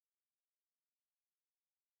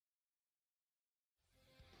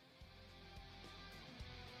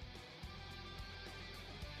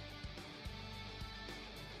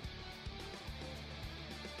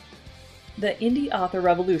The indie author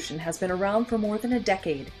revolution has been around for more than a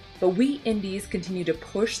decade, but we indies continue to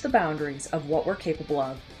push the boundaries of what we're capable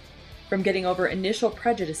of. From getting over initial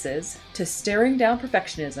prejudices to staring down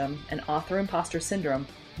perfectionism and author imposter syndrome,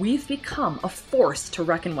 we've become a force to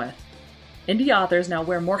reckon with. Indie authors now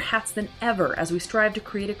wear more hats than ever as we strive to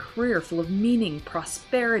create a career full of meaning,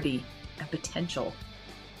 prosperity, and potential.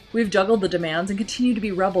 We've juggled the demands and continue to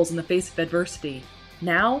be rebels in the face of adversity.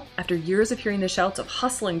 Now, after years of hearing the shouts of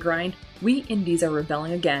hustle and grind, we indies are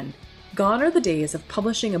rebelling again. Gone are the days of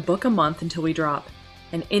publishing a book a month until we drop,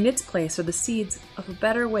 and in its place are the seeds of a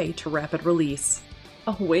better way to rapid release.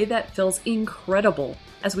 A way that feels incredible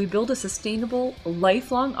as we build a sustainable,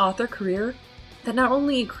 lifelong author career that not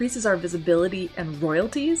only increases our visibility and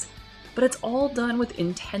royalties, but it's all done with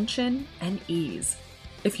intention and ease.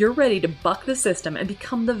 If you're ready to buck the system and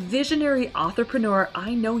become the visionary authorpreneur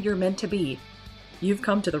I know you're meant to be, you've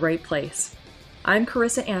come to the right place. I'm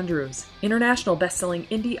Carissa Andrews, international best-selling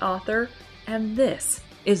indie author, and this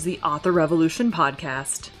is the Author Revolution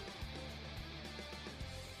podcast.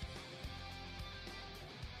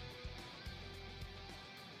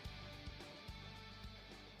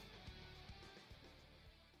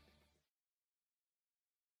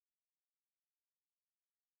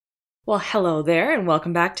 Well, hello there, and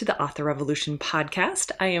welcome back to the Author Revolution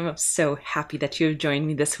podcast. I am so happy that you have joined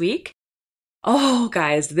me this week. Oh,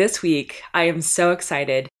 guys, this week I am so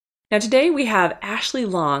excited. Now, today we have Ashley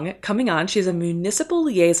Long coming on. She's a Municipal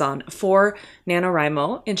Liaison for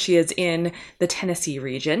NaNoWriMo, and she is in the Tennessee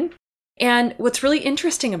region. And what's really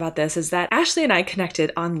interesting about this is that Ashley and I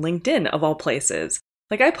connected on LinkedIn, of all places.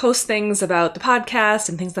 Like, I post things about the podcast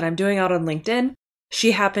and things that I'm doing out on LinkedIn.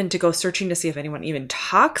 She happened to go searching to see if anyone even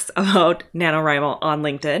talks about NaNoWriMo on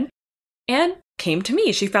LinkedIn and came to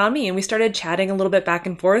me. She found me and we started chatting a little bit back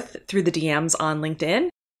and forth through the DMs on LinkedIn.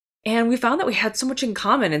 And we found that we had so much in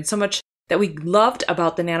common and so much that we loved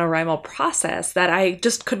about the NaNoWriMo process that I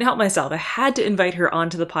just couldn't help myself. I had to invite her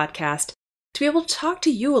onto the podcast to be able to talk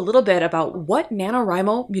to you a little bit about what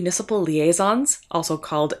NaNoWriMo Municipal Liaisons, also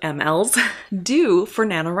called MLs, do for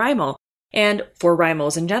NaNoWriMo and for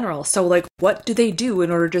Rymos in general. So, what do they do in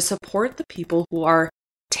order to support the people who are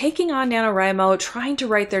taking on NaNoWriMo, trying to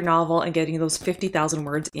write their novel and getting those 50,000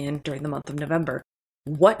 words in during the month of November?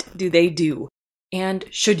 What do they do? And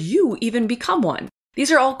should you even become one? These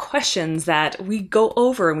are all questions that we go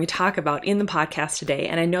over and we talk about in the podcast today.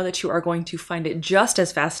 And I know that you are going to find it just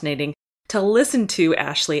as fascinating to listen to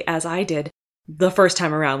Ashley as I did the first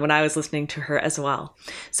time around when I was listening to her as well.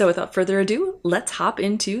 So without further ado, let's hop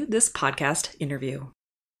into this podcast interview.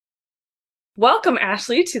 Welcome,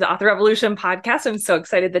 Ashley, to the Author Revolution podcast. I'm so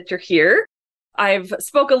excited that you're here. I've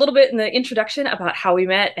spoke a little bit in the introduction about how we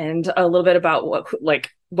met and a little bit about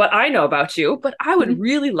what I know about you, but I would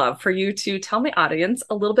really love for you to tell my audience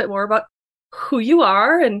a little bit more about who you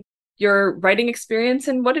are and your writing experience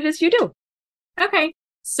and what it is you do. Okay.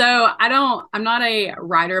 So I'm not a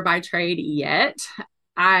writer by trade yet.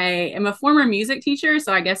 I am a former music teacher.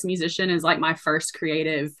 So I guess musician is like my first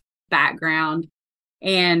creative background.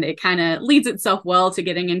 And it kind of leads itself well to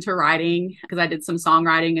getting into writing because I did some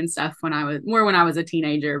songwriting and stuff when I was a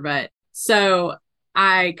teenager. But so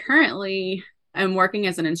I currently am working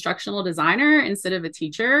as an instructional designer instead of a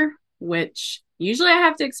teacher, which usually I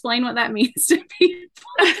have to explain what that means to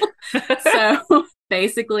people. So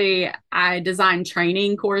basically, I design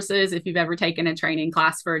training courses. If you've ever taken a training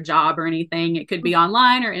class for a job or anything, it could be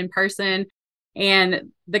online or in person.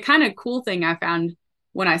 And the kind of cool thing I found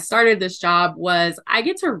when I started this job was I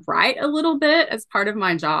get to write a little bit as part of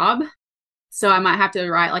my job. So I might have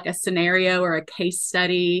to write like a scenario or a case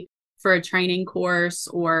study for a training course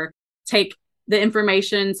or take the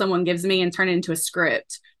information someone gives me and turn it into a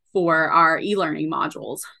script for our e-learning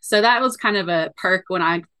modules. So that was kind of a perk when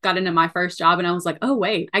I got into my first job and I was like, oh,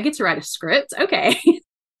 wait, I get to write a script. Okay.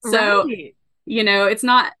 So, Right. It's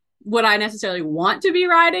not what I necessarily want to be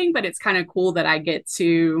writing, but it's kind of cool that I get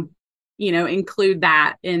to include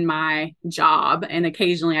that in my job. And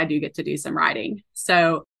occasionally I do get to do some writing.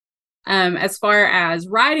 So as far as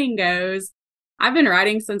writing goes, I've been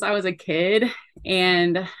writing since I was a kid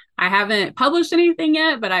and I haven't published anything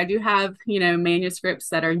yet, but I do have, manuscripts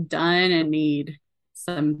that are done and need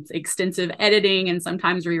some extensive editing and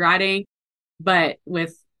sometimes rewriting. But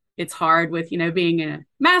it's hard with, being in a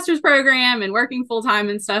master's program and working full time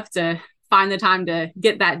and stuff to find the time to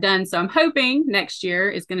get that done. So I'm hoping next year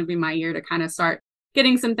is going to be my year to kind of start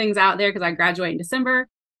getting some things out there because I graduate in December.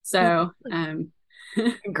 So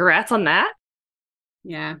Congrats on that.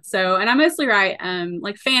 Yeah. So, and I mostly write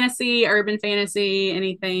like fantasy, urban fantasy,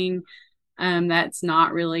 anything that's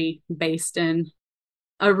not really based in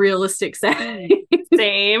a realistic setting.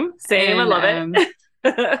 Same. And, I love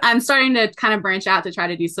it. I'm starting to kind of branch out to try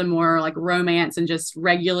to do some more like romance and just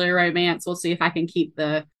regular romance. We'll see if I can keep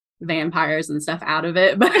the vampires and stuff out of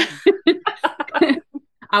it. But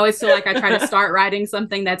I always feel like I try to start writing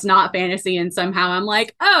something that's not fantasy, and somehow I'm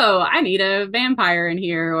like, oh, I need a vampire in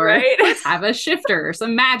here, or Right. let's have a shifter or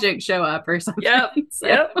some magic show up or something. Yep. So.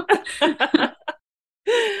 Yep.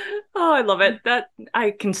 Oh, I love it. That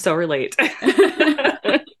I can so relate.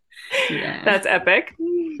 Yeah. That's epic.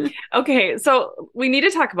 Okay, so we need to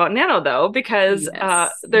talk about Nano though, because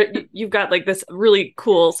Yes. you've got like this really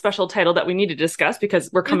cool special title that we need to discuss because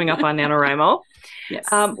we're coming up on NaNoWriMo. Yes.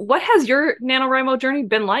 What has your NaNoWriMo journey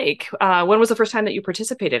been like? When was the first time that you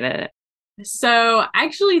participated in it? So I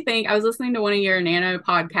actually think I was listening to one of your Nano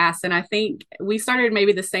podcasts, and I think we started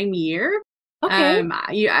maybe the same year. Okay.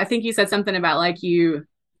 I think you said something about like you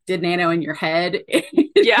did Nano in your head.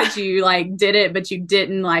 Yeah. That you like did it, but you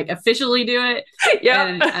didn't like officially do it.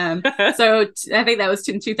 Yeah. So I think that was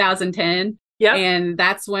in 2010. Yep. And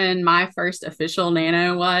that's when my first official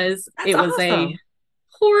Nano was. That's it was awesome. a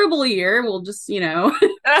horrible year. We'll just, it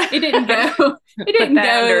didn't go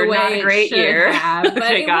the way not a great it should year. have. But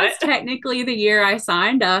Okay, it got was technically the year I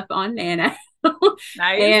signed up on Nano.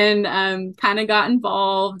 Nice. And kind of got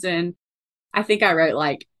involved, and I think I wrote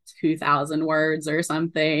like 2,000 words or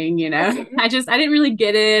something. Okay. I didn't really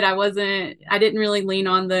get it. I didn't really lean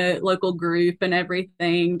on the local group and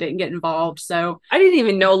everything, didn't get involved. So I didn't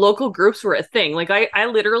even know local groups were a thing. Like I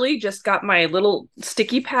literally just got my little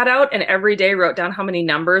sticky pad out and every day wrote down how many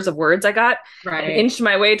numbers of words I got and inched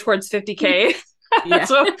my way towards 50K. Yeah.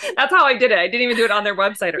 So that's how I did it. I didn't even do it on their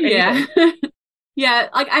website or anything. Yeah. Yeah,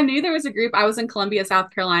 like I knew there was a group. I was in Columbia,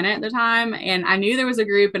 South Carolina at the time, and I knew there was a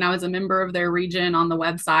group and I was a member of their region on the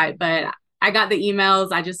website, but I got the emails.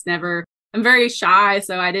 I'm very shy,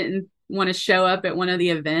 so I didn't want to show up at one of the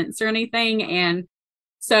events or anything. And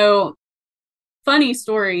so, funny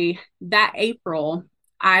story, that April,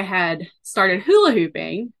 I had started hula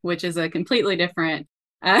hooping, which is a completely different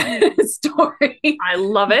story. I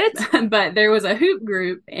love it. But there was a hoop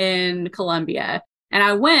group in Columbia. And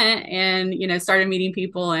I went and, started meeting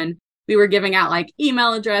people, and we were giving out like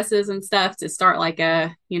email addresses and stuff to start like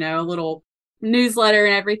a little newsletter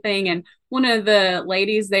and everything. And one of the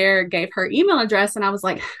ladies there gave her email address, and I was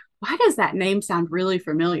like, why does that name sound really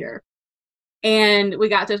familiar? And we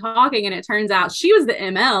got to talking, and it turns out she was the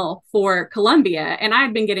ML for Columbia, and I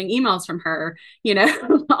had been getting emails from her,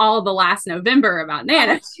 all the last November about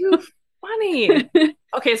Nano. That's too funny.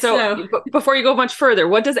 Okay, so before you go much further,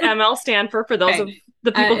 what does ML stand for those of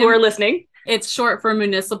the people who are listening? It's short for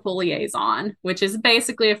Municipal Liaison, which is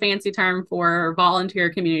basically a fancy term for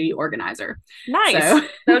volunteer community organizer. Nice. So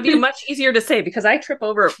that would be much easier to say because I trip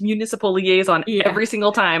over Municipal Liaison every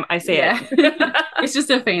single time I say it. It's just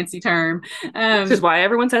a fancy term. Which is why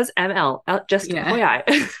everyone says ML, just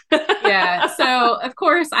FYI. Yeah. So, of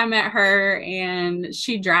course, I met her, and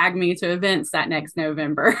she dragged me to events that next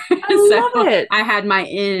November. I love it. I had my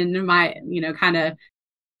kind of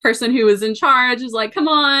person who was in charge was like, come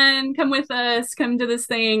on, come with us, come to this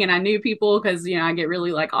thing. And I knew people because, I get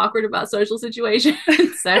really like awkward about social situations.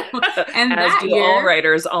 So, and as do all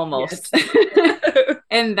writers almost. Yes.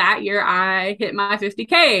 And that year I hit my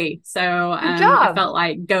 50K. So I felt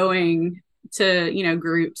like going to,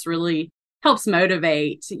 groups really helps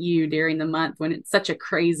motivate you during the month when it's such a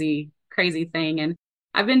crazy, crazy thing. And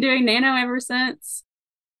I've been doing Nano ever since.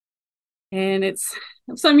 And it's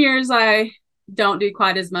some years I don't do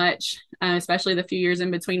quite as much, especially the few years in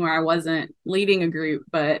between where I wasn't leading a group.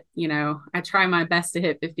 But, I try my best to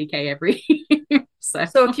hit 50K every year.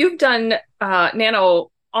 So if you've done Nano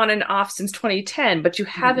on and off since 2010, but you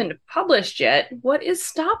haven't published yet, what is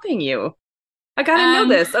stopping you? I gotta know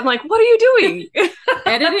this. I'm like, what are you doing?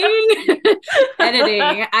 Editing.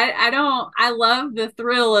 I love the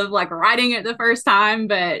thrill of like writing it the first time,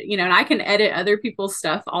 but and I can edit other people's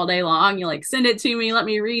stuff all day long. You like send it to me, let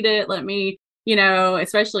me read it, let me,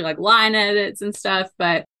 especially like line edits and stuff.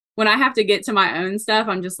 But when I have to get to my own stuff,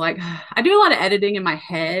 I'm just like, I do a lot of editing in my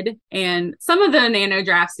head, and some of the Nano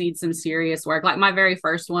drafts need some serious work. Like my very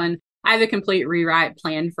first one, I have a complete rewrite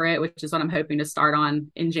planned for it, which is what I'm hoping to start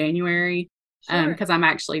on in January. Because I'm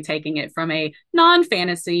actually taking it from a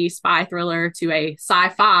non-fantasy spy thriller to a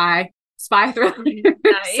sci-fi spy thriller.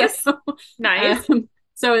 Nice. Nice.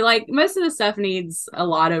 So like most of the stuff needs a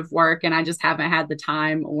lot of work, and I just haven't had the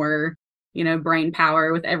time or, brain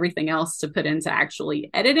power with everything else to put into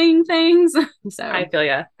actually editing things. So I feel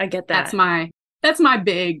ya. I get that. That's my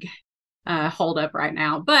big hold up right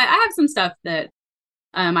now. But I have some stuff that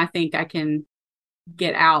I think I can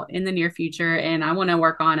get out in the near future, and I want to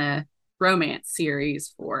work on a romance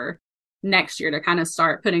series for next year to kind of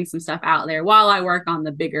start putting some stuff out there while I work on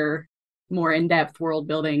the bigger, more in-depth world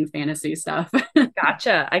building fantasy stuff.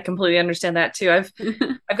 Gotcha. I completely understand that too. I've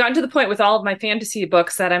gotten to the point with all of my fantasy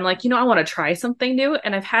books that I'm like, I want to try something new.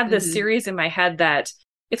 And I've had this series in my head that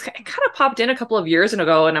it kind of popped in a couple of years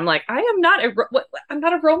ago, and I'm like, I'm not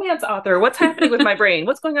a romance author. What's happening with my brain?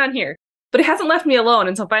 What's going on here? But it hasn't left me alone.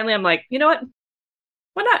 And so finally I'm like, you know what?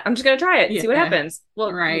 Why not? I'm just going to try it and see what happens.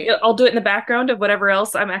 Well, right. I'll do it in the background of whatever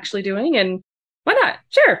else I'm actually doing. And why not?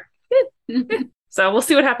 Sure. So we'll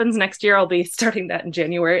see what happens next year. I'll be starting that in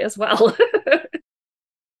January as well.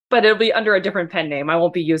 But it'll be under a different pen name. I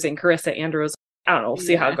won't be using Carissa Andrews. I don't know. We'll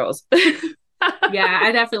see how it goes. Yeah,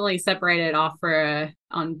 I definitely separated off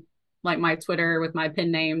on like my Twitter with my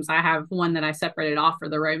pen names. I have one that I separated off for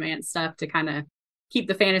the romance stuff to kind of keep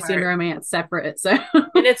the fantasy and romance separate. So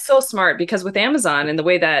and it's so smart because with Amazon and the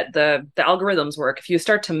way that the algorithms work, if you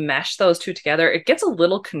start to mesh those two together, it gets a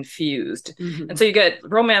little confused. And so you get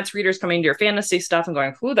romance readers coming to your fantasy stuff and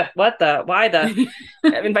going, who the, what the, why the,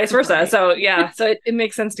 and vice versa. Right. So yeah, so it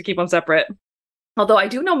makes sense to keep them separate. Although I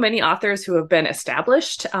do know many authors who have been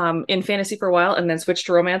established in fantasy for a while and then switched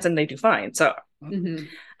to romance, and they do fine. So I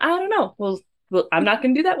don't know. Well, I'm not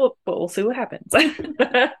going to do that, but we'll see what happens.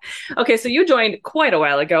 Okay, so you joined quite a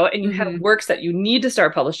while ago, and you have works that you need to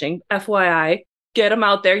start publishing. FYI, get them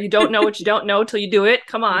out there. You don't know what you don't know till you do it.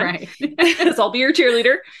 Come on. Right. So I'll be your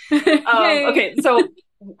cheerleader. Okay, so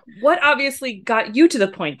what obviously got you to the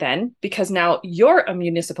point then, because now you're a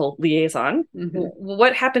municipal liaison.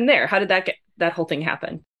 What happened there? How did that whole thing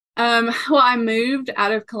happen? Well, I moved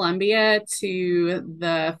out of Columbia to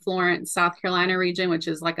the Florence, South Carolina region, which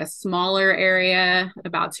is like a smaller area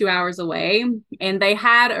about 2 hours away. And they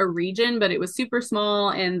had a region, but it was super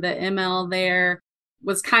small. And the ML there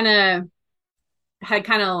was I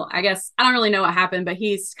guess, I don't really know what happened, but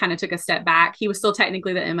he's kind of took a step back. He was still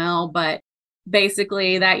technically the ML, but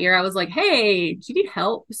basically that year I was like, hey, do you need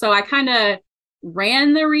help? So I kind of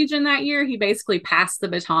ran the region that year. He basically passed the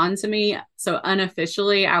baton to me. So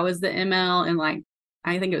unofficially, I was the ML in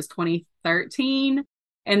I think it was 2013.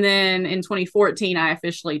 And then in 2014, I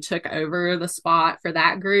officially took over the spot for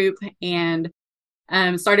that group and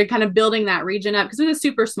started kind of building that region up because it was a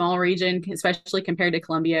super small region, especially compared to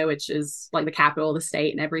Columbia, which is like the capital of the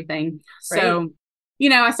state and everything. Right. So,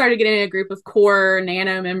 I started getting a group of core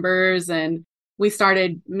Nano members, and we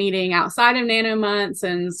started meeting outside of Nano months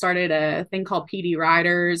and started a thing called PD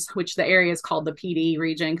Riders, which the area is called the PD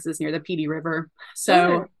region because it's near the PD River.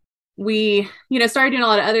 So we, started doing a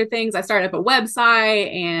lot of other things. I started up a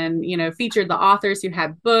website and, featured the authors who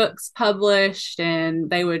had books published, and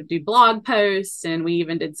they would do blog posts. And we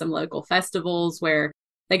even did some local festivals where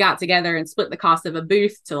they got together and split the cost of a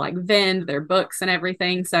booth to vend their books and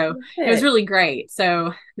everything. So it was really great.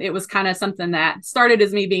 So it was kind of something that started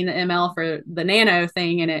as me being the ML for the Nano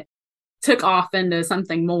thing, and it took off into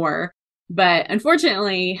something more. But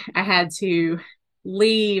unfortunately, I had to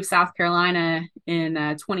leave South Carolina in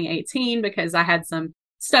 2018 because I had some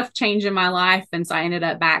stuff change in my life. And so I ended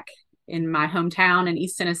up back in my hometown in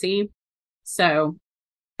East Tennessee. So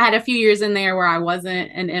I had a few years in there where I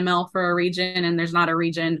wasn't an ML for a region, and there's not a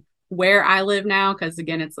region where I live now because,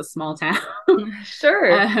 again, it's a small town.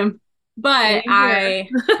 Sure. But a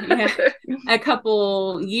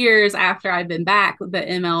couple years after I've been back, the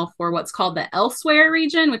ML for what's called the Elsewhere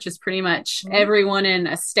region, which is pretty much everyone in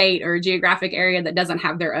a state or a geographic area that doesn't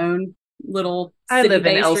have their own little I live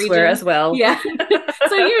in Elsewhere region. As well. Yeah.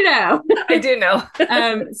 So I do know.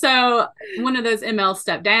 So one of those MLs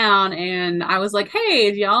stepped down, and I was like,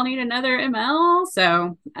 hey, do y'all need another ML?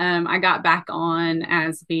 So I got back on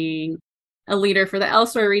as being a leader for the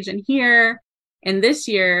Elsewhere region here. And this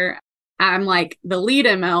year, I'm like the lead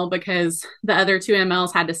ML because the other two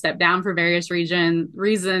MLs had to step down for various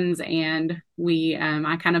reasons. And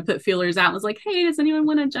I kind of put feelers out and was like, hey, does anyone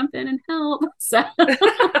want to jump in and help? So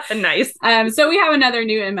nice. So we have another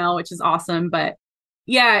new ML, which is awesome. But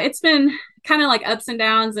yeah, it's been kind of like ups and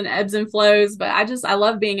downs and ebbs and flows. But I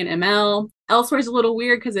love being an ML. Elsewhere's a little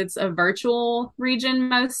weird because it's a virtual region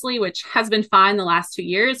mostly, which has been fine the last 2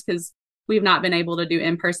 years because we've not been able to do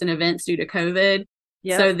in-person events due to COVID.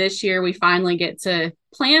 Yep. So this year we finally get to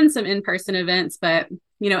plan some in-person events, but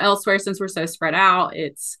Elsewhere, since we're so spread out,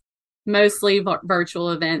 it's mostly virtual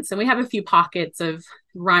events. And we have a few pockets of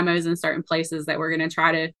RIMOs in certain places that we're going to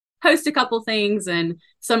try to host a couple things, and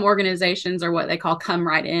some organizations are what they call come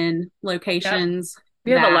right in locations. Yep.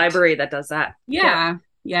 We have a library that does that. Yeah.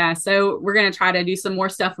 Yeah. So we're going to try to do some more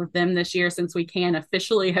stuff with them this year since we can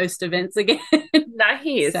officially host events again.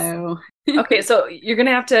 Nice. So, Okay, so you're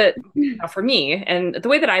gonna have to, for me, and the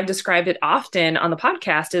way that I've described it often on the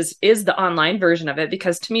podcast is the online version of it,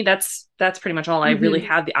 because to me that's pretty much all I really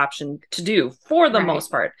have the option to do for the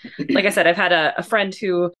most part. Like I said, I've had a friend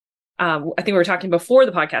who I think we were talking before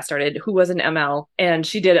the podcast started, who was an ML, and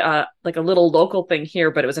she did like a little local thing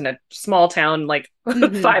here, but it was in a small town, like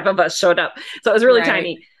 5 of us showed up. So it was really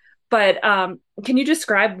tiny. But can you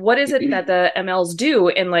describe what is it that the MLs do,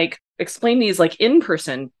 and like explain these like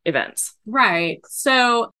in-person events? Right.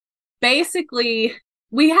 So basically,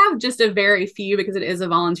 we have just a very few, because it is a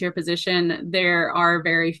volunteer position. There are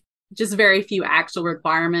very few actual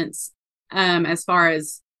requirements as far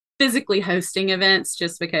as physically hosting events,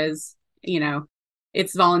 just because,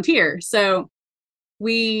 it's volunteer. So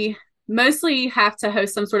we mostly have to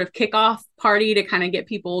host some sort of kickoff party to kind of get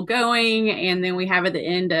people going. And then we have at the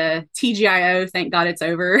end a TGIO, thank God it's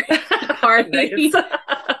over party.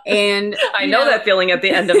 And I know that feeling at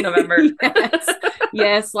the end of November.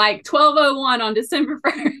 yes, like 12:01 on December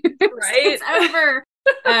 1st. Right. It's over.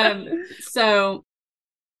 So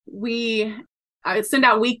I send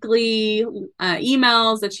out weekly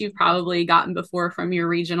emails that you've probably gotten before from your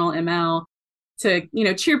regional ML to,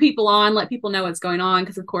 cheer people on, let people know what's going on.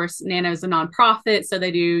 Because of course, Nano is a nonprofit, so they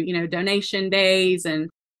do, donation days and,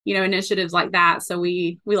 initiatives like that. So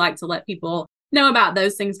we like to let people know about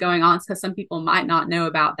those things going on, because some people might not know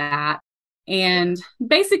about that. And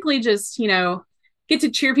basically just, get to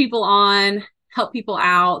cheer people on, help people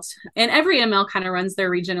out. And every ML kind of runs their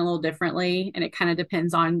region a little differently. And it kind of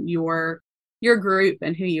depends on your group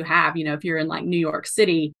and who you have. If you're in like New York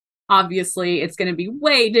City, obviously it's going to be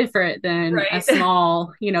way different than a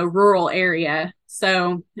small, rural area.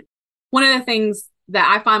 So one of the things that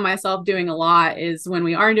I find myself doing a lot is when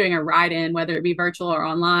we are doing a ride-in, whether it be virtual or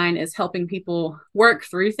online, is helping people work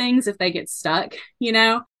through things if they get stuck,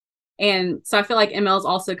 And so I feel like MLs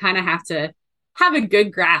also kind of have to have a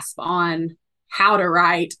good grasp on how to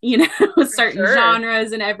write, certain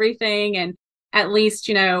genres and everything. And at least,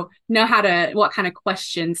 know what kind of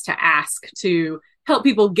questions to ask to help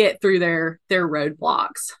people get through their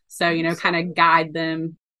roadblocks. So, kind of guide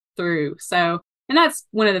them through. So, and that's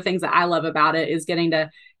one of the things that I love about it, is getting to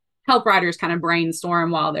help writers kind of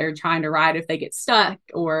brainstorm while they're trying to write if they get stuck,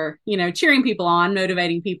 or, cheering people on,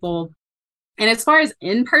 motivating people. And as far as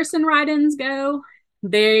in-person write-ins go,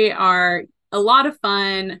 they are a lot of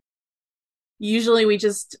fun. Usually we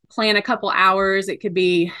just plan a couple hours. It could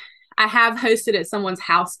be, I have hosted at someone's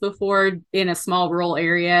house before in a small rural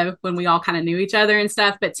area when we all kind of knew each other and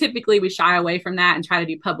stuff, but typically we shy away from that and try to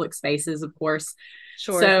do public spaces, of course.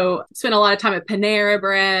 Sure. So spent a lot of time at Panera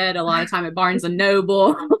Bread, a lot of time at Barnes and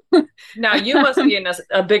Noble. Now you must be in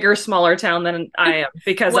a bigger, smaller town than I am,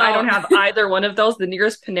 because I don't have either one of those. The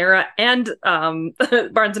nearest Panera and Barnes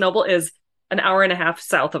and Noble is an hour and a half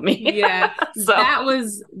south of me. Yeah. So that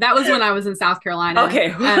was when I was in South Carolina.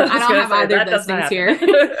 Okay. I don't have either of those things here.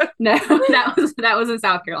 No, that was in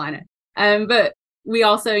South Carolina. But we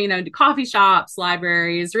also, do coffee shops,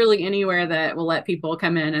 libraries, really anywhere that will let people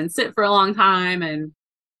come in and sit for a long time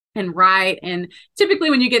and write. And typically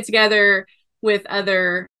when you get together with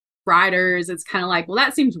other writers, it's kind of like, well,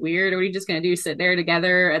 that seems weird. Are we just going to sit there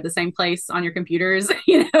together at the same place on your computers,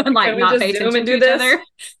 and like not pay attention to each other?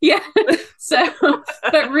 Yeah. So,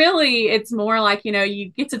 but really it's more like,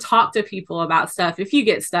 you get to talk to people about stuff. If you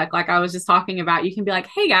get stuck, like I was just talking about, you can be like,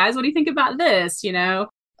 hey guys, what do you think about this?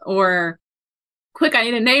 Or quick, I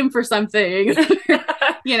need a name for something.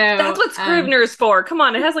 That's what Scrivener's for. Come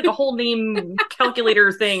on, it has like a whole name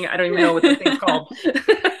calculator thing. I don't even know what the thing's called.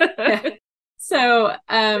 Yeah. So,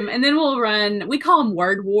 and then we call them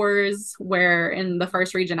word wars, where in the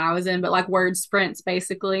first region I was in, but like word sprints,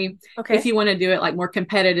 basically. Okay. If you want to do it like more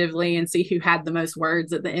competitively and see who had the most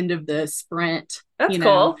words at the end of the sprint, that's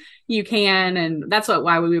cool. You can. And that's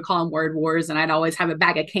why we would call them word wars. And I'd always have a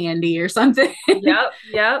bag of candy or something. Yep.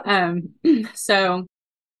 So,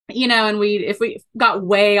 and if we got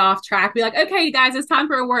way off track, be like, okay, guys, it's time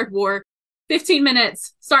for a word war. 15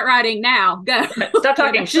 minutes, start writing now, go. Stop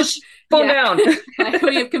talking. Shh, phone down. Like,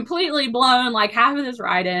 we have completely blown like half of this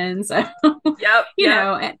write-in. So,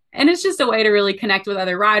 and it's just a way to really connect with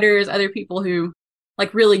other writers, other people who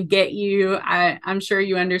like really get you. I'm sure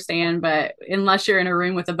you understand, but unless you're in a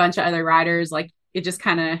room with a bunch of other writers, like it just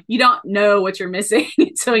kind of, you don't know what you're missing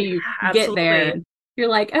until you get there. You're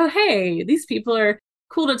like, oh, hey, these people are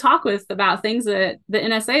cool to talk with about things that the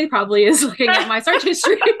NSA probably is looking at my search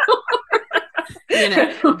history for.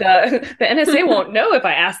 The NSA won't know if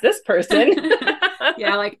I ask this person.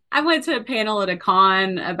 Yeah, like I went to a panel at a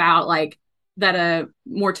con about like that a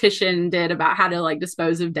mortician did about how to like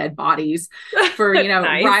dispose of dead bodies for,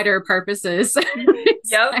 Nice. writer purposes.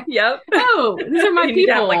 Yep, Like, yep. oh, these are my You need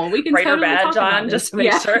to people. have like We can writer totally badge talk about on this. just to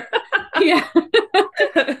make sure. Yeah.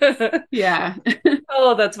 Yeah.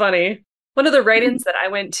 Oh, that's funny. One of the write-ins that I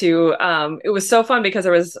went to, it was so fun because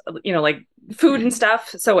there was, like food and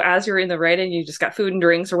stuff. So as you're in the write-in, you just got food and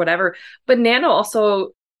drinks or whatever. But Nano also,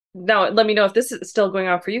 now let me know if this is still going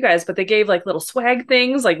on for you guys, but they gave like little swag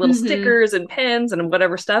things, like little stickers and pens and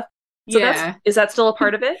whatever stuff. So Yeah. is that still a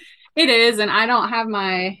part of it? It is, and I don't have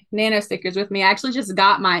my Nano stickers with me. I actually just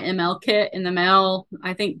got my ML kit in the mail,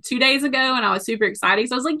 I think 2 days ago, and I was super excited.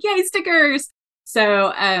 So I was like, yay, stickers.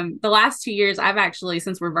 So the last 2 years, I've actually,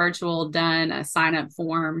 since we're virtual, done a sign up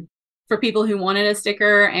form for people who wanted a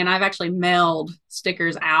sticker, and I've actually mailed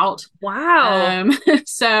stickers out. Wow.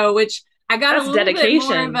 So which I got That's a little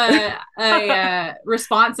dedication. bit more of a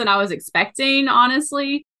response than I was expecting,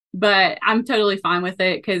 honestly, but I'm totally fine with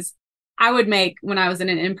it because I would make, when I was in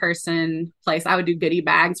an in-person place, I would do goodie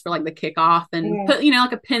bags for like the kickoff and put,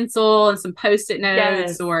 like a pencil and some Post-it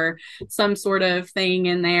notes or some sort of thing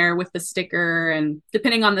in there with the sticker. And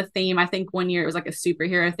depending on the theme, I think one year it was like a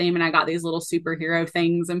superhero theme and I got these little superhero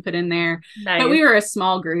things and put in there. Nice. But we were a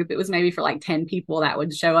small group. It was maybe for like 10 people that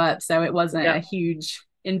would show up. So it wasn't a huge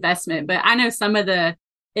investment. But I know some of the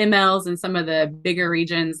MLs and some of the bigger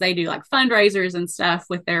regions, they do like fundraisers and stuff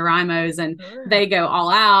with their RIMOs, and they go all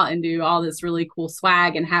out and do all this really cool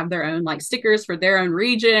swag and have their own like stickers for their own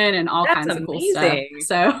region and all kinds of cool stuff.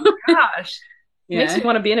 So gosh, makes me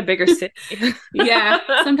want to be in a bigger city. Yeah,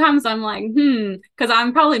 sometimes I'm like, because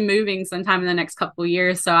I'm probably moving sometime in the next couple of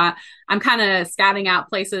years, so I'm kind of scouting out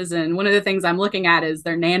places, and one of the things I'm looking at is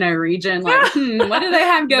their Nano region. Like, what do they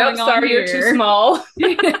have going on sorry, here? you're too small.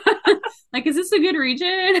 Like, is this a good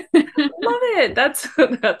region? Love it. That's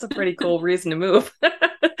a pretty cool reason to move,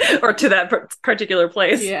 or to that particular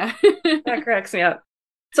place. Yeah, that cracks me up.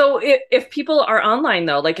 So if people are online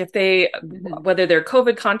though, like if they, whether they're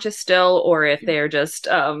COVID conscious still, or if they're just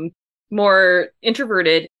more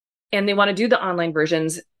introverted and they want to do the online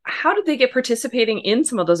versions, how did they get participating in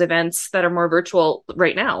some of those events that are more virtual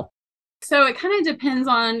right now? So it kind of depends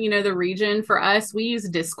on, the region. For us, we use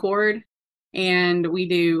Discord, and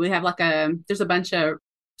we have like there's a bunch of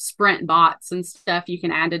sprint bots and stuff you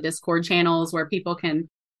can add to Discord channels where people can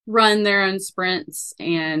run their own sprints,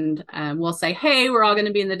 and we'll say, hey, we're all going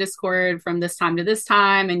to be in the Discord from this time to this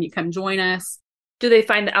time, and you come join us. Do they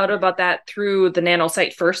find out about that through the Nano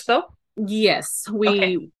site first though? Yes,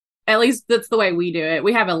 at least that's the way we do it.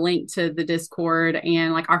 We have a link to the Discord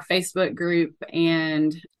and like our Facebook group,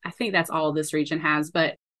 and I think that's all this region has,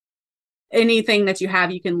 but anything that you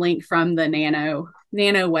have, you can link from the Nano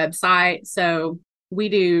website. So we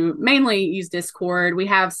do mainly use Discord. We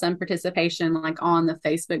have some participation like on the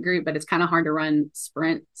Facebook group, but it's kind of hard to run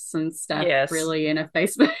sprints and stuff really in a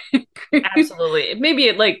Facebook group. Absolutely. Maybe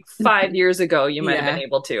like 5 years ago, you might have been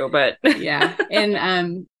able to, but yeah.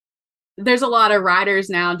 And there's a lot of writers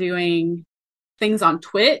now doing things on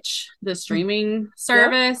Twitch, the streaming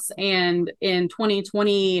service. And in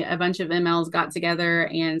 2020, a bunch of MLs got together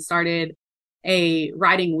and started a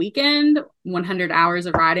writing weekend, 100 hours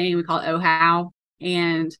of writing. We call it OHOW.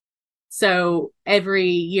 And so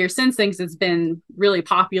every year since things has been really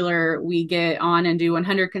popular, we get on and do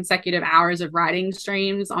 100 consecutive hours of writing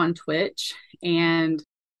streams on Twitch. And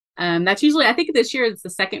that's usually, I think this year it's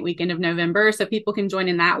the second weekend of November, so people can join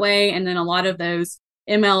in that way. And then a lot of those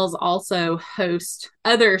MLs also host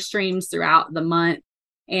other streams throughout the month.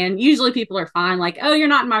 And usually people are fine, like, oh, you're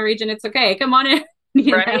not in my region, it's okay, come on in.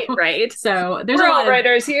 Right. So there's We're a lot all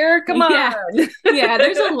writers here. Come on. Yeah,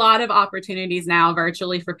 there's a lot of opportunities now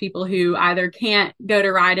virtually for people who either can't go to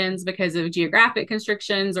write-ins because of geographic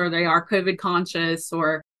constrictions, or they are COVID conscious,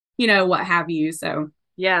 or what have you. So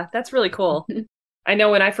yeah, that's really cool. I know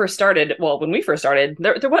when we first started,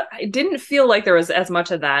 it didn't feel like there was as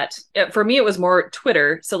much of that. For me, it was more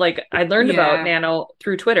Twitter. So like I learned about Nano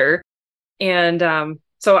through Twitter, and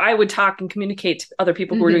so I would talk and communicate to other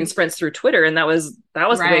people who were doing sprints through Twitter, and that was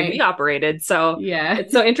the way we operated. So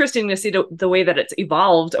it's so interesting to see the way that it's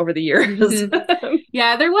evolved over the years.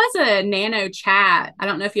 Yeah, there was a Nano chat. I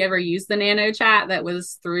don't know if you ever used the Nano chat that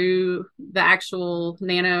was through the actual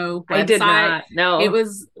Nano website. I did not. No, it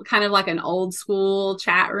was kind of like an old school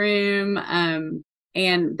chat room.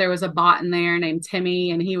 And there was a bot in there named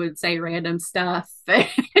Timmy, and he would say random stuff. Love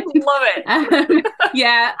it.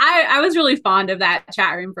 Yeah, I was really fond of that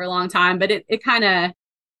chat room for a long time, but it kind of,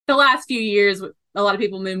 the last few years, a lot of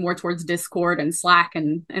people move more towards Discord and Slack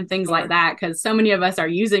and things like that, because so many of us are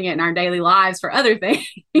using it in our daily lives for other things.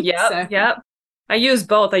 Yep. I use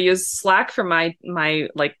both. I use Slack for my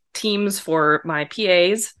like Teams for my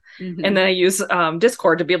PAs, and then I use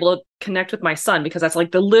Discord to be able to connect with my son, because that's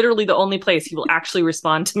like literally the only place he will actually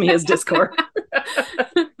respond to me is Discord.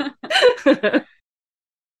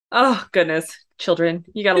 Oh, goodness. Children,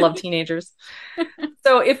 you gotta love teenagers.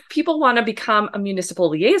 So if people want to become a municipal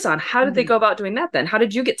liaison, how did they go about doing that then? How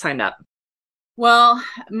did you get signed up? Well,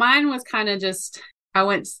 mine was kind of just, I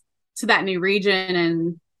went to that new region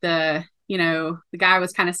and the guy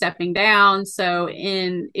was kind of stepping down. So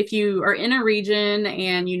if you are in a region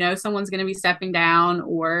and someone's going to be stepping down,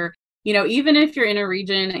 or even if you're in a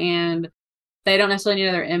region and they don't necessarily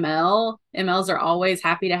know their MLs are always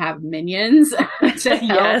happy to have minions to help,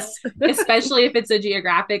 Yes. especially if it's a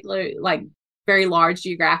geographic, like very large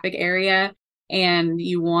geographic area, and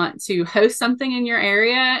you want to host something in your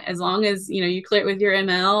area. As long as you clear it with your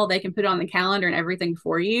ML, they can put it on the calendar and everything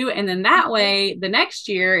for you. And then that way, the next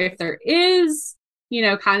year, if there is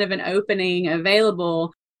kind of an opening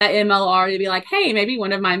available, that ML will already be like, hey, maybe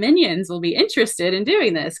one of my minions will be interested in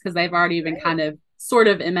doing this, because they've already been kind of sort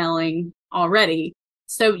of MLing already.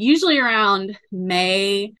 So usually around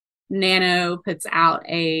May, Nano puts out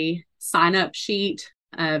a sign up sheet,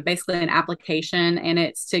 basically an application, and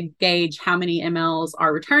it's to gauge how many MLs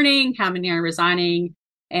are returning, how many are resigning,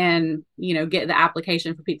 and get the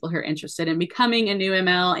application for people who are interested in becoming a new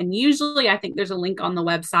ML. And usually I think there's a link on the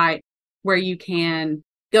website where you can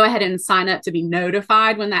go ahead and sign up to be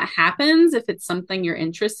notified when that happens, if it's something you're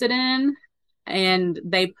interested in. And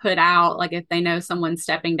they put out, like, if they know someone's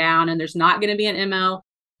stepping down and there's not going to be an ML,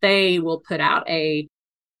 they will put out a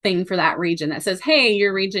thing for that region that says, hey,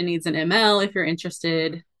 your region needs an ML. If you're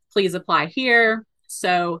interested, please apply here.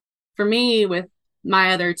 So for me, with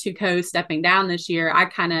my other two co's stepping down this year, I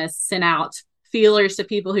kind of sent out feelers to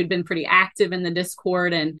people who'd been pretty active in the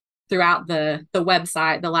Discord and throughout the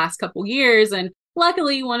website the last couple years. And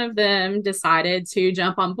luckily, one of them decided to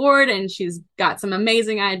jump on board, and she's got some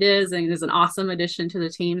amazing ideas and is an awesome addition to the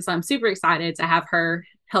team. So I'm super excited to have her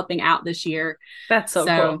helping out this year. That's so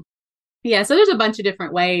cool. Yeah, so there's a bunch of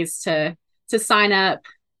different ways to sign up.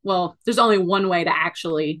 Well, there's only one way to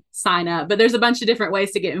actually sign up, but there's a bunch of different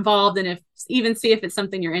ways to get involved, and even see if it's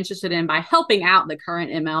something you're interested in by helping out the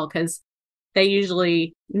current ML, because they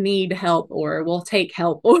usually need help or will take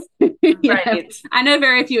help. Or, right. I know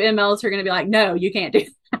very few MLs who are going to be like, no, you can't do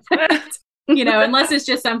that. Unless it's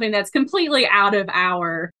just something that's completely out of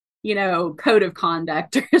our, code of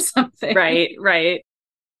conduct or something. Right.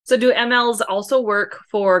 So do MLs also work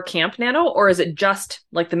for Camp Nano, or is it just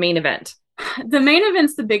like the main event? The main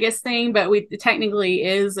event's the biggest thing, but it technically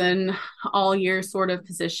is an all year sort of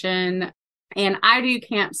position. And I do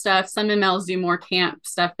camp stuff. Some MLs do more camp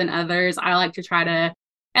stuff than others. I like to try to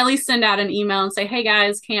at least send out an email and say, hey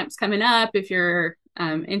guys, camp's coming up. If you're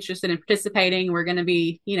interested in participating, we're going to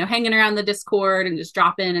be, hanging around the Discord, and just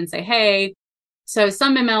drop in and say, hey. So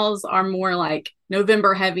some MLs are more like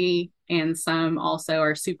November heavy, and some also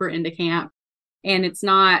are super into camp. And it's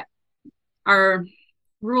not, our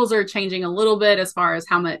rules are changing a little bit as far as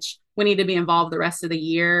how much we need to be involved the rest of the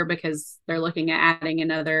year, because they're looking at adding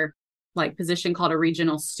another position called a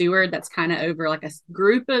regional steward that's kind of over like a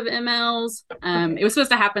group of MLs. It was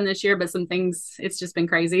supposed to happen this year, but some things, it's just been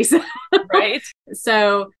crazy. So, right.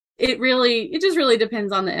 So it just really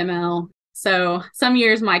depends on the ML. So some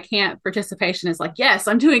years my camp participation is like, yes,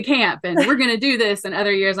 I'm doing camp and we're going to do this. And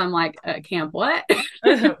other years I'm like, camp what?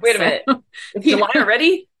 Wait a minute. It's July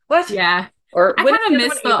already? What? Yeah. Or I kind of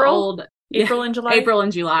miss the old April and July. April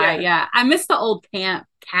and July. Yeah. I miss the old camp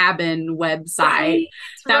cabin website.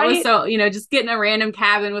 That was so, just getting a random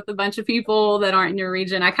cabin with a bunch of people that aren't in your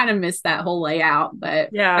region. I kind of miss that whole layout, but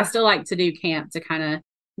yeah, I still like to do camp to kind of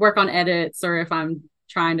work on edits, or if I'm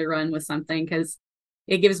trying to run with something, because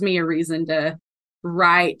it gives me a reason to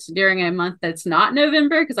write during a month that's not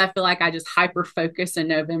November, because I feel like I just hyper focus in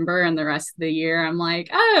November, and the rest of the year I'm like,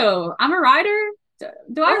 oh, I'm a writer.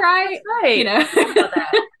 Do I write? Right.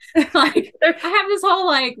 Like I have this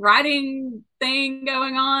whole writing thing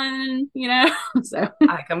going on, so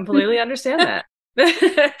I completely understand that.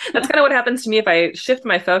 That's kind of what happens to me if I shift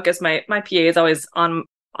my focus. My PA is always on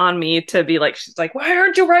me to be like, she's like, why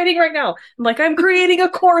aren't you writing right now? I'm like, I'm creating a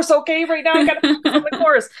course. Okay. Right now I got to focus on the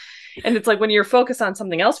course. And it's like, when you're focused on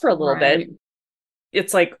something else for a little bit,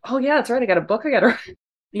 it's like, oh yeah, that's right. I got a book. I got to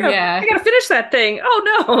finish that thing.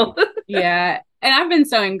 Oh no. Yeah. And I've been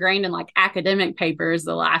so ingrained in academic papers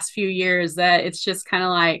the last few years that it's just kind of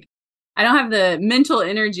like, I don't have the mental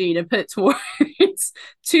energy to put towards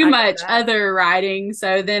too much other writing.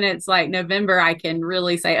 So then it's like November, I can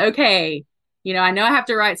really say, okay, I know I have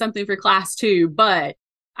to write something for class 2, but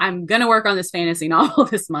I'm going to work on this fantasy novel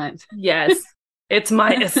this month. Yes. It's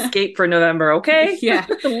my escape for November, okay? Yeah.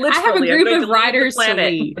 Literally, I have a I'm going group to of leave the writers to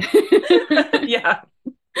planet. lead. Yeah.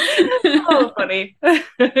 Oh, funny.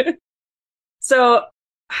 So,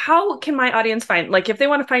 how can my audience find, like, if they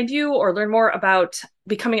want to find you or learn more about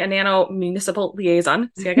becoming a Nano Municipal Liaison?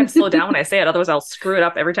 See, I got to slow down when I say it, otherwise I'll screw it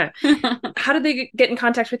up every time. How do they get in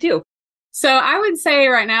contact with you? So I would say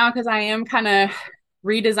right now, because I am kind of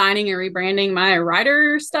redesigning and rebranding my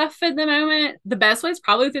writer stuff at the moment, the best way is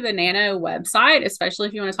probably through the Nano website, especially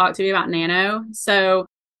if you want to talk to me about Nano. So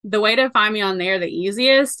the way to find me on there, the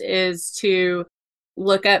easiest is to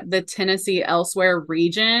look up the Tennessee Elsewhere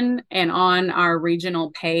region. And on our regional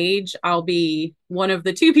page, I'll be one of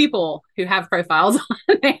the two people who have profiles on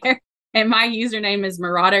there. And my username is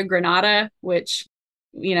Murata Granada, which,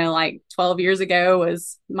 like 12 years ago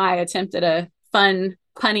was my attempt at a fun,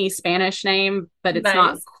 punny Spanish name, but it's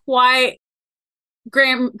not Nice. quite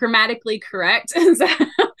grammatically correct.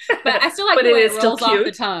 But I still like But the it way is it still rolls off the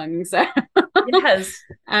cute. tongue. So Yes.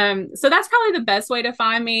 so that's probably the best way to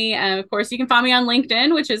find me. Of course, you can find me on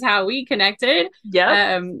LinkedIn, which is how we connected.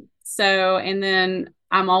 Yep. And then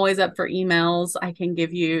I'm always up for emails. I can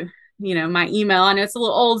give you, my email. I know it's a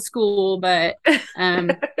little old school, but Is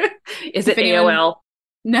if it anyone, AOL?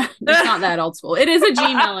 no, it's not that old school. It is a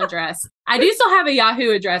Gmail address. I do still have a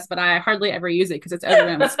Yahoo address, but I hardly ever use it because it's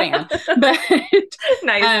overrun with spam. But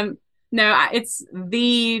Nice. no, it's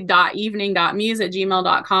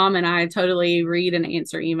the.evening.muse@gmail.com, and I totally read and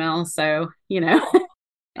answer emails. So,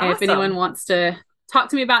 Oh, if anyone awesome. wants to talk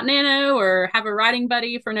to me about Nano or have a writing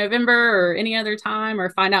buddy for November or any other time or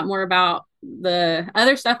find out more about the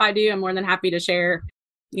other stuff I do, I'm more than happy to share,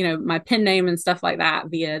 my pen name and stuff like that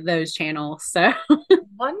via those channels. So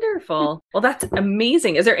Wonderful. Well, that's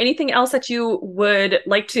amazing. Is there anything else that you would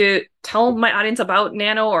like to tell my audience about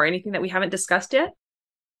Nano or anything that we haven't discussed yet?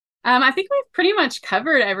 I think we've pretty much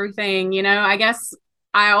covered everything. I guess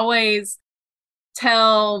I always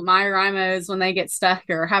tell my rhymos when they get stuck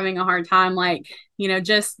or having a hard time, like,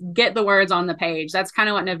 just get the words on the page. That's kind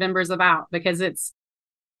of what November's about, because it's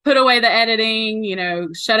put away the editing,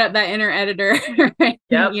 shut up that inner editor,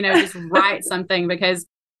 Yep. just write something, because,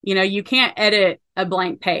 you can't edit a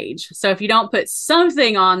blank page. So if you don't put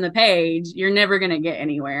something on the page, you're never going to get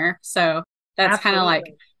anywhere. So that's kind of like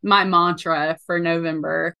Absolutely. my mantra for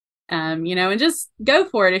November. And just go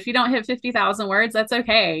for it. If you don't hit 50,000 words, that's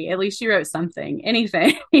okay. At least you wrote something.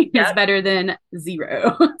 Anything is Yep. better than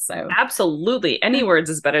zero. So Absolutely. Any words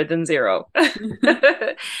is better than zero.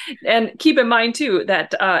 And keep in mind, too,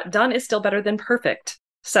 that done is still better than perfect.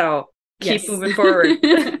 So keep yes. moving forward.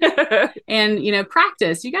 And,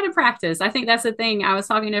 practice. You got to practice. I think that's the thing. I was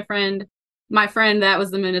talking to my friend that was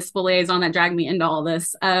the municipal liaison that dragged me into all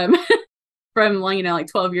this from, like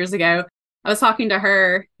 12 years ago. I was talking to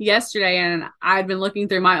her yesterday, and I'd been looking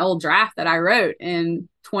through my old draft that I wrote in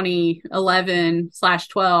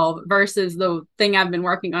 2011/12 versus the thing I've been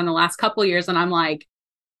working on the last couple of years. And I'm like,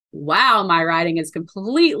 wow, my writing is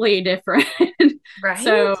completely different. Right?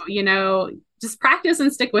 So, just practice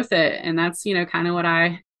and stick with it. And that's, kind of what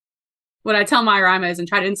I tell my rhymos and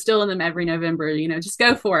try to instill in them every November. Just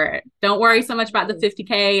go for it. Don't worry so much about the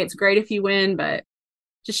 50K. It's great if you win, but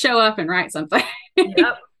just show up and write something.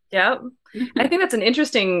 Yep. Yep. I think that's an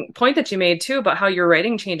interesting point that you made too about how your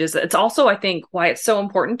writing changes. It's also, I think, why it's so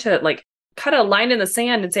important to like cut a line in the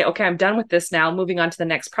sand and say, okay, I'm done with this now, moving on to the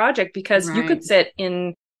next project, because you could Right. sit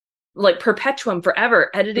in like perpetuum forever,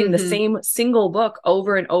 editing the same single book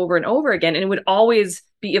over and over and over again. And it would always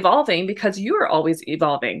be evolving because you are always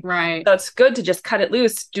evolving. Right. So it's good to just cut it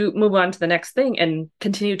loose, move on to the next thing and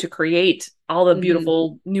continue to create all the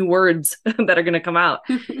beautiful new words that are going to come out.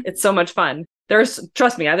 It's so much fun.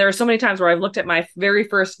 Trust me, there are so many times where I've looked at my very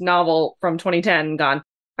first novel from 2010 and gone,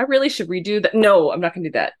 I really should redo that. No, I'm not going to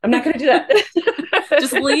do that. I'm not going to do that.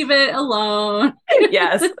 Just leave it alone.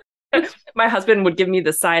 Yes. My husband would give me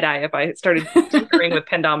the side eye if I started tinkering with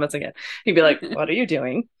pendomas again. He'd be like, what are you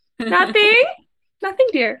doing? Nothing. Nothing,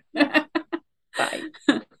 dear. Fine.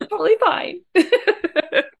 Totally fine.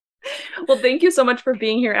 Well, thank you so much for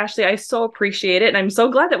being here, Ashley. I so appreciate it. And I'm so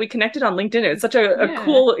glad that we connected on LinkedIn. It's such a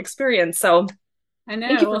cool experience. So I know.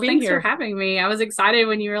 thank you for Well, being thanks here. for having me. I was excited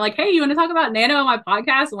when you were like, hey, you want to talk about Nano on my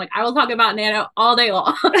podcast? I'm like, I will talk about Nano all day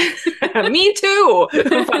long. Me too.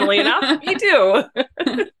 Funnily enough, me too.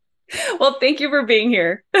 Well, thank you for being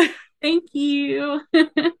here. Thank you.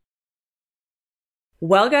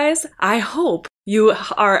 Well, guys, I hope you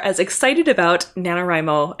are as excited about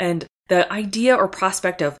NaNoWriMo and the idea or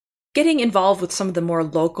prospect of getting involved with some of the more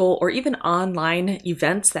local or even online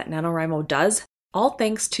events that NaNoWriMo does, all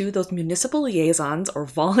thanks to those municipal liaisons or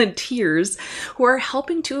volunteers who are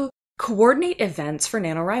helping to coordinate events for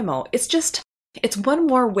NaNoWriMo. It's just It's one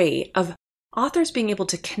more way of authors being able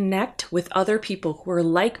to connect with other people who are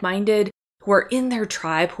like-minded, who are in their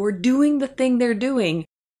tribe, who are doing the thing they're doing,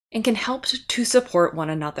 and can help to support one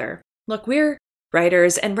another. Look, we're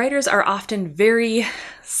writers, and writers are often very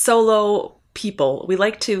solo people. We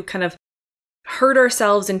like to kind of herd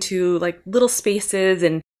ourselves into like little spaces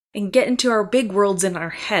and get into our big worlds in our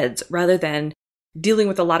heads rather than dealing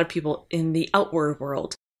with a lot of people in the outward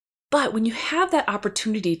world. But when you have that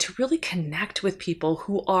opportunity to really connect with people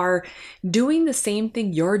who are doing the same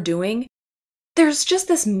thing you're doing, there's just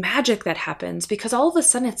this magic that happens because all of a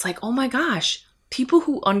sudden it's like, oh my gosh, people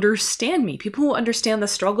who understand me, people who understand the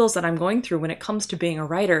struggles that I'm going through when it comes to being a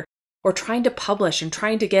writer or trying to publish and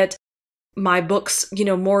trying to get my books,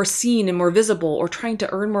 more seen and more visible, or trying to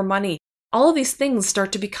earn more money. All of these things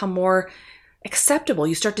start to become more acceptable.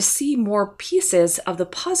 You start to see more pieces of the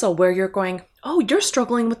puzzle where you're going, oh, you're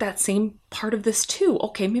struggling with that same part of this too.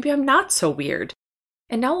 Okay, maybe I'm not so weird.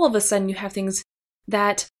 And now all of a sudden you have things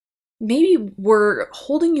that maybe were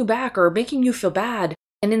holding you back or making you feel bad.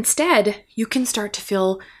 And instead, you can start to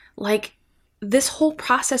feel like this whole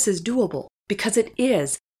process is doable, because it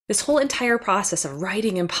is. This whole entire process of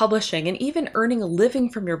writing and publishing and even earning a living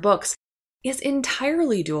from your books is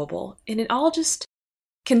entirely doable. And it all just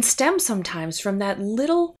can stem sometimes from that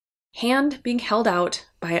little hand being held out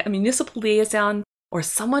by a municipal liaison or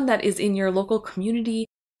someone that is in your local community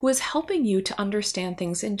who is helping you to understand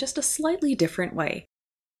things in just a slightly different way.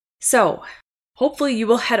 So hopefully you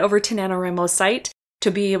will head over to NaNoWriMo's site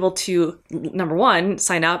to be able to, number one,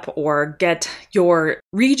 sign up or get your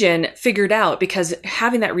region figured out, because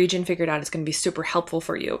having that region figured out is going to be super helpful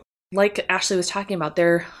for you. Like Ashley was talking about,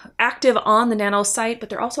 they're active on the Nano site, but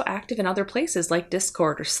they're also active in other places like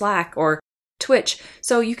Discord or Slack or Twitch.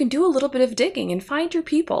 So you can do a little bit of digging and find your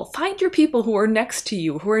people. Find your people who are next to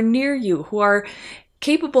you, who are near you, who are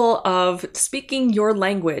capable of speaking your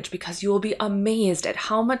language, because you will be amazed at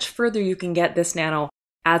how much further you can get this Nano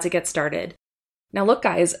as it gets started. Now look,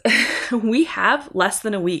 guys, we have less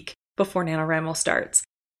than a week before NaNoWriMo starts.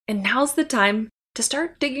 And now's the time to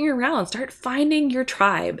start digging around, start finding your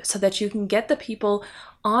tribe so that you can get the people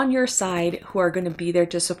on your side who are going to be there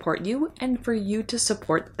to support you and for you to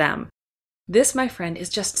support them. This, my friend, is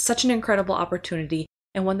just such an incredible opportunity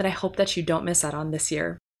and one that I hope that you don't miss out on this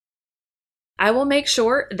year. I will make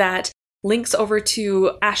sure that links over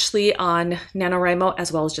to Ashley on NaNoWriMo,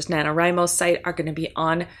 as well as just NaNoWriMo's site, are going to be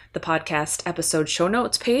on the podcast episode show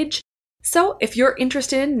notes page. So if you're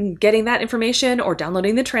interested in getting that information or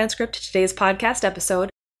downloading the transcript to today's podcast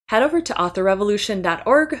episode, head over to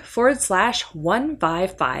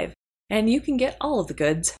authorrevolution.org/155, and you can get all of the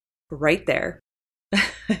goods right there.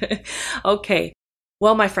 Okay,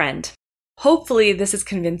 well, my friend, hopefully this has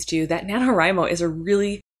convinced you that NaNoWriMo is a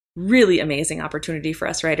really amazing opportunity for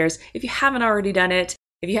us writers. If you haven't already done it,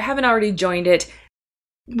 if you haven't already joined it,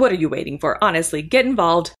 what are you waiting for? Honestly, get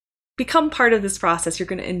involved. Become part of this process. You're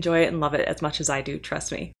going to enjoy it and love it as much as I do,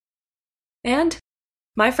 trust me. And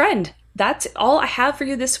my friend, that's all I have for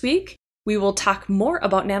you this week. We will talk more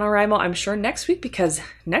about NaNoWriMo, I'm sure, next week, because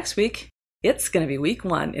next week it's going to be week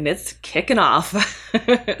 1 and it's kicking off.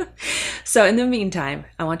 So in the meantime,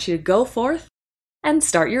 I want you to go forth and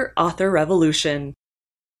start your author revolution.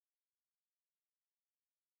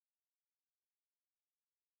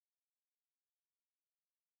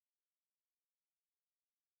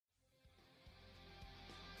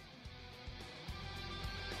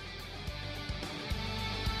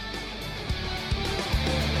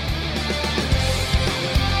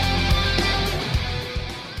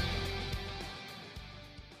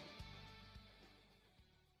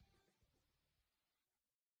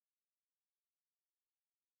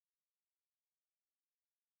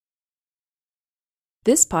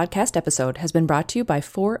 This podcast episode has been brought to you by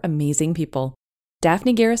 4 amazing people: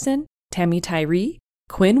 Daphne Garrison, Tammy Tyree,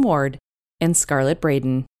 Quinn Ward, and Scarlett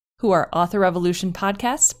Braden, who are Author Revolution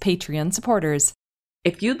Podcast's Patreon supporters.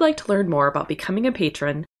 If you'd like to learn more about becoming a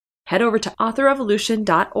patron, head over to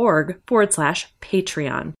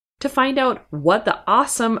authorrevolution.org/Patreon to find out what the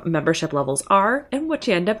awesome membership levels are and what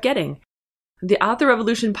you end up getting. The Author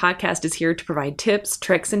Revolution Podcast is here to provide tips,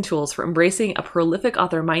 tricks, and tools for embracing a prolific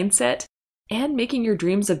author mindset and making your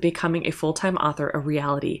dreams of becoming a full-time author a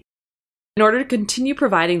reality. In order to continue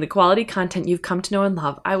providing the quality content you've come to know and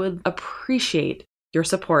love, I would appreciate your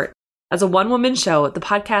support. As a one-woman show, the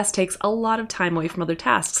podcast takes a lot of time away from other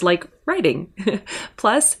tasks like writing.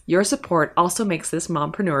 Plus, your support also makes this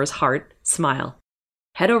mompreneur's heart smile.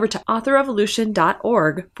 Head over to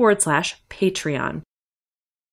authorrevolution.org/Patreon.